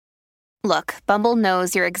Look, Bumble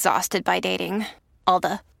knows you're exhausted by dating. All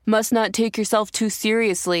the must not take yourself too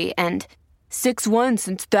seriously and 6'1"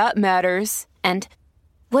 since that matters. And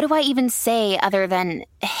what do I even say other than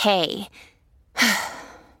hey?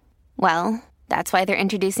 Well, that's why they're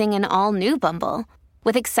introducing an all-new Bumble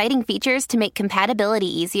with exciting features to make compatibility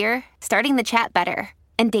easier, starting the chat better,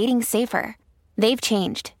 and dating safer. They've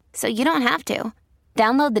changed, so you don't have to.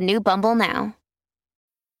 Download the new Bumble now.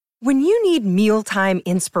 When you need mealtime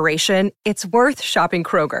inspiration, it's worth shopping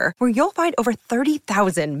Kroger, where you'll find over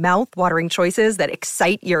 30,000 mouth-watering choices that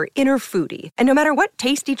excite your inner foodie. And no matter what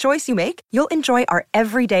tasty choice you make, you'll enjoy our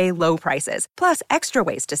everyday low prices, plus extra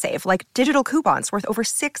ways to save, like digital coupons worth over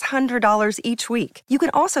 $600 each week. You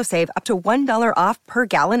can also save up to $1 off per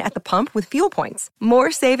gallon at the pump with fuel points.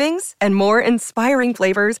 More savings and more inspiring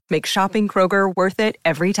flavors make shopping Kroger worth it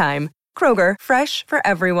every time. Kroger, fresh for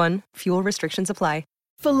everyone. Fuel restrictions apply.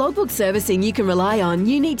 For logbook servicing you can rely on,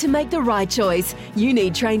 you need to make the right choice. You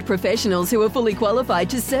need trained professionals who are fully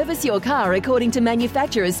qualified to service your car according to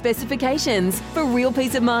manufacturer's specifications. For real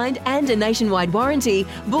peace of mind and a nationwide warranty,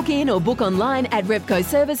 book in or book online at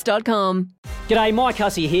repcoservice.com. G'day, Mike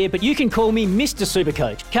Hussey here, but you can call me Mr.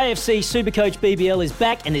 Supercoach. KFC Supercoach BBL is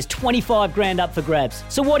back and there's 25 grand up for grabs.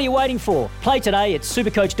 So what are you waiting for? Play today at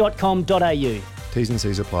supercoach.com.au. T's and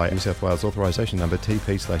C's apply. New South Wales authorisation number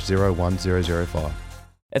TP/01005.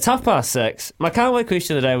 It's 6:30. My can't wait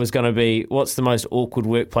question today was going to be, what's the most awkward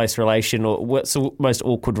workplace relation, or what's the most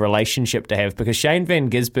awkward relationship to have? Because Shane Van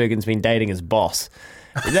Gisbergen's been dating his boss.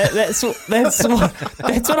 That's what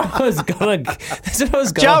I was going.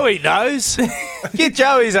 Joey knows. Get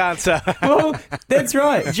Joey's answer. Well, that's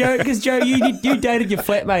right, Joe. Because Joe, you dated your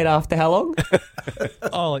flatmate after how long?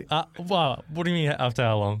 Wow. What do you mean after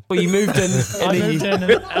how long? Well, you moved in. I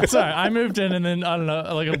moved in, and then I don't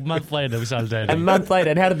know, like a month later we started dating. A month later,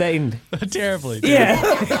 and how did that end? Terribly.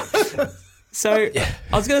 Yeah. So I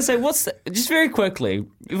was going to say, just very quickly,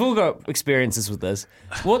 we've all got experiences with this.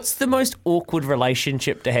 What's the most awkward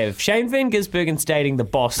relationship to have? Shane Van Gisbergen's dating the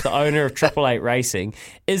boss, the owner of Triple Eight Racing.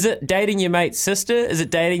 Is it dating your mate's sister? Is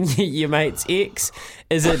it dating your mate's ex?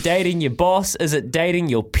 Is it dating your boss? Is it dating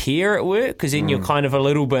your peer at work? Because then you're kind of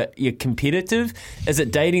you're competitive. Is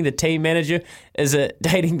it dating the team manager? Is it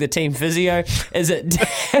dating the team physio? Is it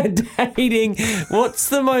dating? What's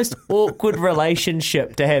the most awkward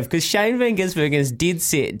relationship to have? Because Shane Van Gisbergen is dead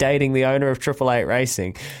set dating the owner of Triple Eight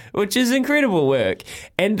Racing, which is incredible work.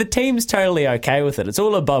 And the team's totally okay with it. It's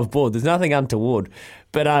all above board. There's nothing untoward.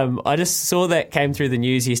 But I just saw that came through the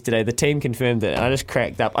news yesterday. The team confirmed it, and I just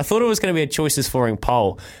cracked up. I thought it was going to be a choices forum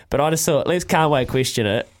poll, but I just thought, let's can't wait question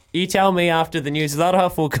it. You tell me after the news. I don't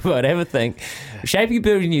have to talk about everything. Shaping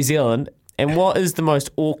Building New Zealand, and what is the most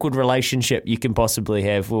awkward relationship you can possibly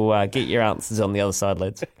have? We'll get your answers on the other side,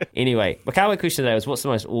 lads. Anyway, my can't wait question today was, what's the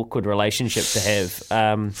most awkward relationship to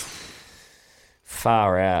have?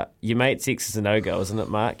 Far out. Your mate's ex is a no-go, isn't it,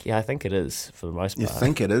 Mark? Yeah, I think it is for the most part. You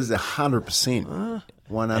think it is 100%.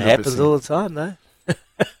 100%. It happens all the time, though.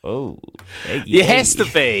 Oh, it has to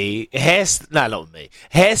be. Has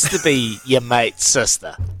to be your mate's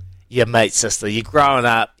sister. Your mate's sister. You're growing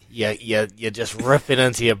up. You're just ripping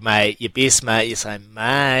into your mate, your best mate. You're saying,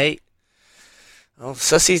 mate, oh,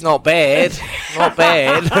 sissy's not bad, not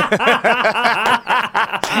bad.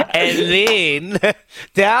 And then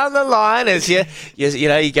down the line, as you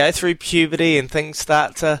go through puberty and things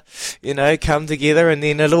start to come together, and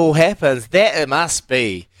then it all happens. That must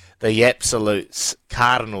be the absolute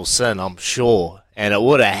cardinal sin, I'm sure, and it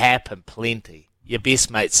would have happened plenty. Your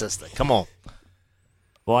best mate's sister, come on.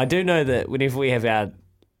 Well, I do know that whenever we have our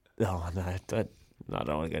I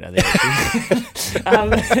don't want to go down there.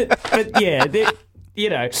 But yeah, you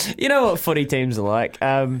know what footy teams are like.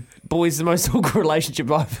 Boys, the most awkward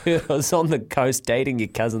relationship I've heard was on the coast dating your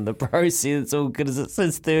cousin. The bro said it's all good as it's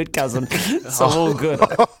his third cousin. So all good.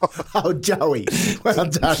 Oh, Joey. Well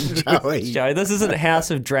done, Joey. Joe, this isn't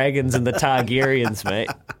House of Dragons and the Targaryens,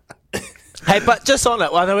 mate. Hey, but just on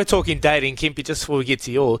it, I know we're talking dating, Kempy, just before we get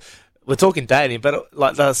to yours. We're talking dating, but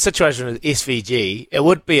like the situation with SVG, it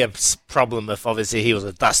would be a problem if obviously he was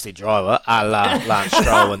a dusty driver, a la Lance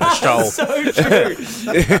Stroll in the Stroll So true.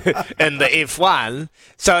 in the F1.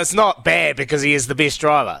 So it's not bad because he is the best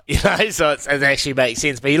driver, So it actually makes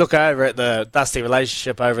sense. But you look over at the dusty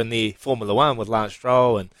relationship over in the Formula One with Lance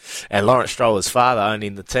Stroll and Lawrence Stroll, his father,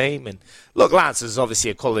 owning the team. And look, Lance is obviously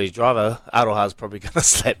a quality driver. Aroha's probably going to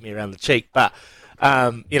slap me around the cheek, but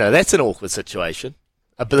that's an awkward situation.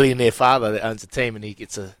 A billionaire father that owns a team and he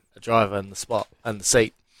gets a driver in the spot and the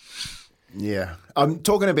seat. Yeah, I'm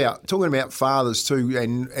talking about fathers too,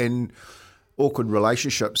 and awkward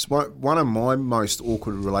relationships. One of my most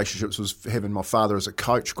awkward relationships was having my father as a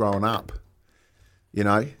coach growing up,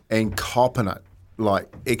 and copping it.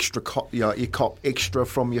 Like extra, you cop extra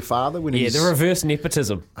from your father when he's... the reverse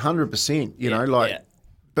nepotism. 100%,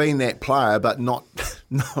 being that player, but not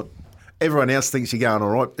everyone else thinks you're going all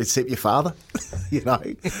right except your father,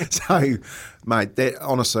 So, mate, that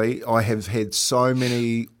honestly, I had had so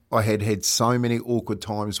many awkward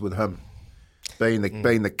times with him, being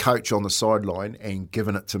the coach on the sideline and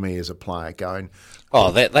giving it to me as a player, going...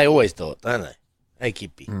 Oh, they always do it, don't they? Hey,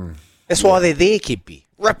 Kippy. That's why they're there, Kippy.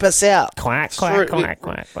 Rip us out. Quack, quack, quack,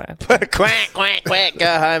 quack, quack. Quack, quack, quack.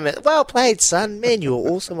 Go home. Well played, son. Man, you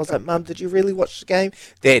were awesome. I was like, Mum, did you really watch the game?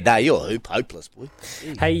 Dad, no, you're hoop hopeless, boy.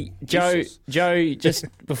 Jeez. Hey, Joe, just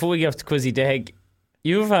before we get off to Quizzy Dag,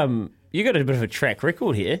 you got a bit of a track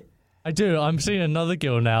record here. I do. I'm seeing another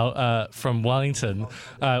girl now from Wellington,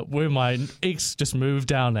 where my ex just moved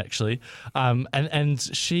down, actually, and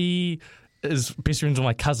she is best friends with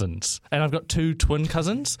my cousins, and I've got 2 twin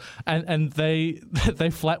cousins, and they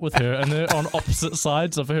flat with her, and they're on opposite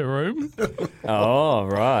sides of her room. Oh,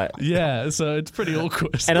 right. Yeah, so it's pretty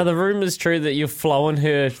awkward. And are the rumours true that you've flown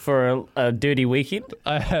her for a dirty weekend?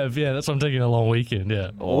 I have, yeah. That's why I'm taking a long weekend, yeah.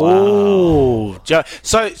 Wow.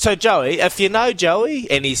 So Joey, if you know Joey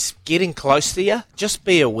and he's getting close to you, just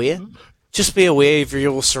be aware. Just be aware of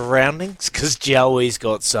your surroundings, because Joey's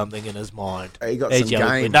got something in his mind. He got some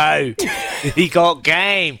game. No, he got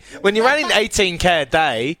game. When you're running 18K a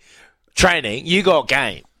day training, you got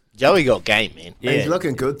game. Joey got game, man. Yeah. He's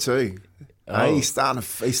looking good too. Oh. He's starting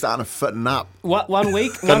to fitten up. What, 1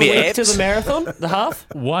 week? 1 week to the marathon? The half?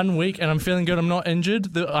 1 week, and I'm feeling good. I'm not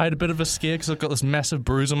injured. I had a bit of a scare because I've got this massive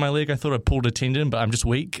bruise on my leg. I thought I pulled a tendon, but I'm just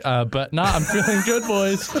weak. But no, I'm feeling good,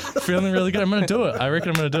 boys. Feeling really good. I'm going to do it. I reckon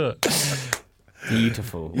I'm going to do it.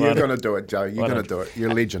 Beautiful. You're going to do it, Joe. You're going to do it.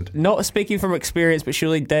 You're a legend. Not speaking from experience, but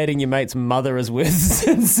surely dating your mate's mother is worse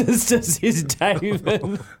than sisters is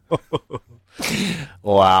David.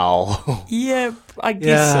 Wow. Yeah, I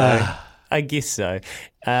guess so.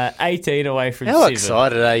 18 away from 7. How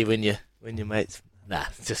excited are you when your mates... Nah,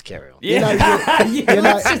 just carry on. Yeah,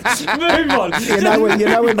 let's just move on. You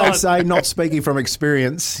know when they say not speaking from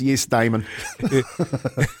experience? Yes, Damon.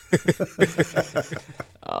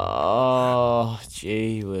 Oh,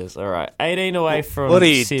 gee whiz. All right, 18 away from 7. What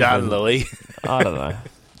have you done, Louis? I don't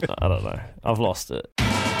know. I've lost it.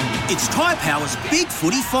 It's Tyre Power's Big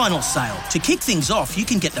Footy Final Sale. To kick things off, you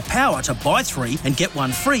can get the power to buy 3 and get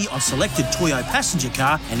 1 free on selected Toyo passenger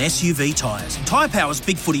car and SUV tyres. Tyre Power's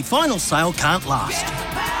Big Footy Final Sale can't last.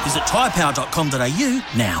 Visit tyrepower.com.au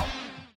now.